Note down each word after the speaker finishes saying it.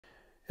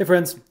Hey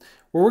friends,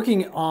 we're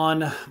working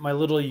on my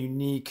little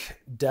unique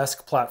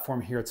desk platform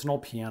here. It's an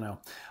old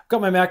piano. I've got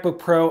my MacBook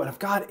Pro and I've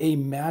got a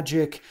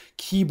Magic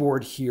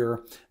keyboard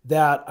here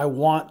that I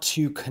want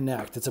to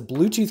connect. It's a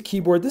Bluetooth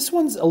keyboard. This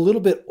one's a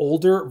little bit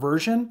older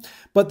version,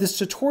 but this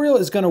tutorial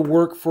is going to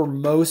work for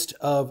most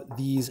of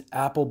these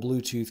Apple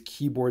Bluetooth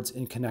keyboards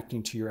in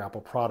connecting to your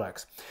Apple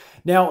products.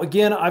 Now,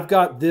 again, I've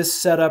got this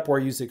setup where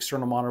I use the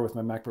external monitor with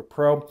my MacBook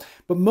Pro,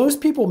 but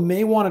most people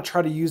may want to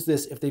try to use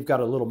this if they've got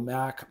a little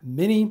Mac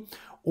Mini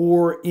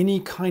or any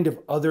kind of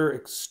other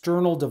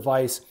external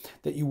device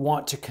that you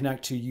want to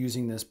connect to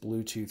using this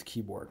Bluetooth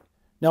keyboard.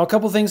 Now, a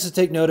couple things to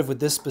take note of with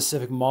this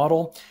specific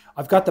model.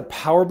 I've got the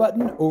power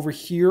button over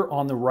here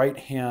on the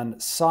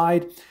right-hand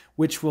side,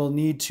 which we'll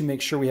need to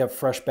make sure we have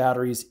fresh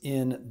batteries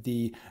in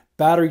the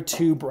battery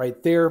tube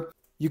right there.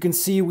 You can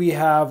see we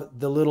have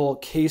the little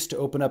case to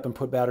open up and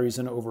put batteries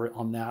in over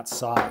on that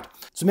side.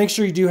 So make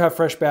sure you do have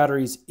fresh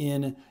batteries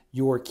in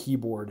your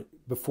keyboard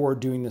before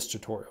doing this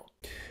tutorial.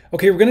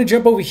 Okay, we're gonna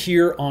jump over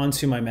here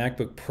onto my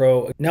MacBook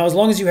Pro. Now, as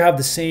long as you have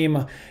the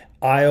same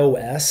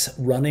iOS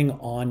running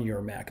on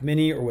your Mac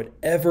Mini or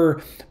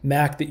whatever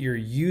Mac that you're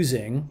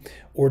using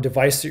or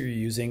device that you're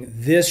using,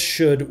 this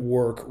should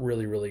work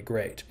really, really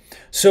great.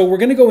 So we're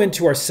gonna go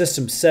into our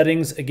system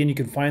settings. Again, you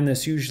can find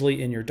this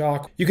usually in your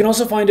dock. You can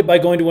also find it by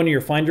going to one of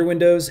your Finder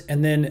windows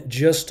and then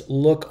just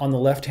look on the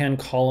left-hand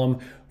column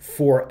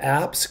for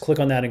apps, click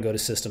on that and go to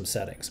system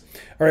settings.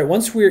 All right,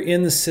 once we're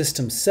in the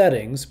system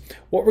settings,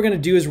 what we're gonna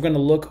do is we're gonna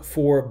look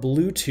for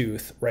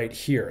Bluetooth right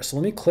here. So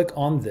let me click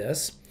on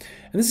this.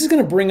 And this is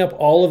gonna bring up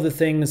all of the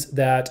things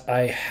that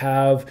I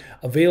have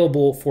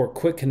available for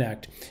Quick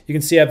Connect. You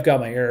can see I've got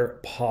my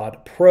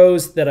AirPod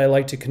Pros that I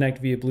like to connect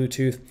via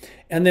Bluetooth.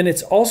 And then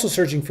it's also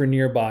searching for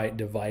nearby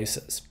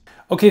devices.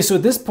 Okay, so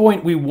at this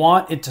point, we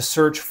want it to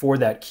search for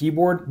that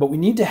keyboard, but we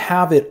need to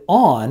have it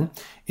on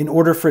in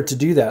order for it to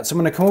do that. So I'm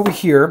gonna come over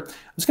here.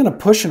 I'm just gonna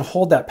push and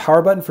hold that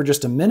power button for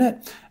just a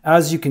minute.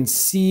 As you can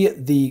see,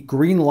 the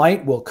green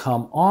light will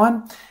come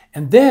on.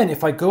 And then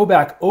if I go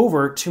back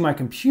over to my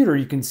computer,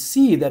 you can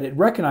see that it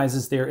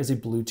recognizes there is a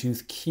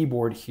Bluetooth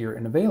keyboard here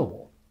and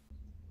available.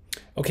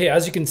 Okay,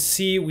 as you can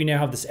see, we now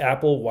have this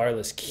Apple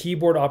wireless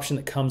keyboard option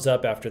that comes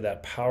up after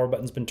that power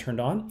button's been turned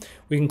on.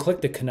 We can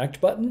click the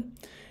connect button.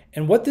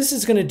 And what this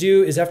is gonna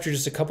do is after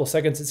just a couple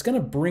seconds, it's gonna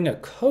bring a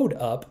code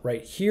up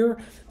right here.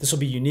 This will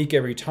be unique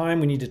every time.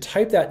 We need to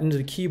type that into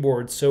the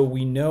keyboard so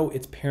we know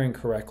it's pairing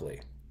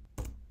correctly.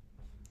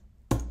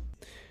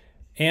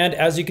 And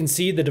as you can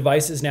see, the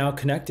device is now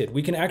connected.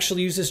 We can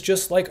actually use this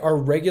just like our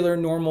regular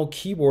normal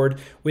keyboard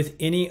with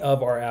any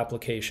of our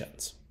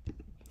applications.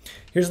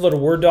 Here's a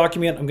little Word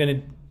document. I'm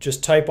gonna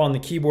just type on the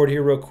keyboard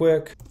here real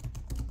quick.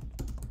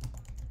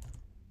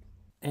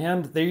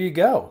 And there you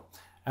go.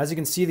 As you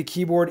can see, the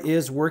keyboard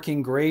is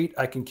working great.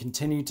 I can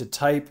continue to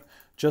type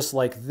just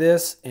like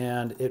this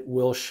and it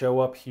will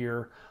show up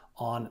here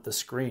on the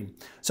screen.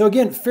 So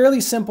again, fairly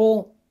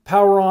simple.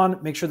 Power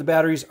on, make sure the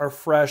batteries are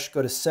fresh,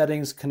 go to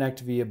settings, connect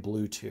via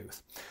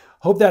Bluetooth.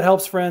 Hope that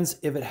helps, friends.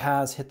 If it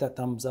has, hit that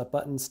thumbs up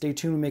button. Stay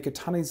tuned. We make a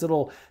ton of these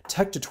little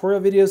tech tutorial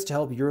videos to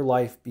help your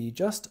life be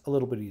just a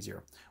little bit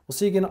easier. We'll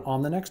see you again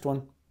on the next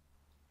one.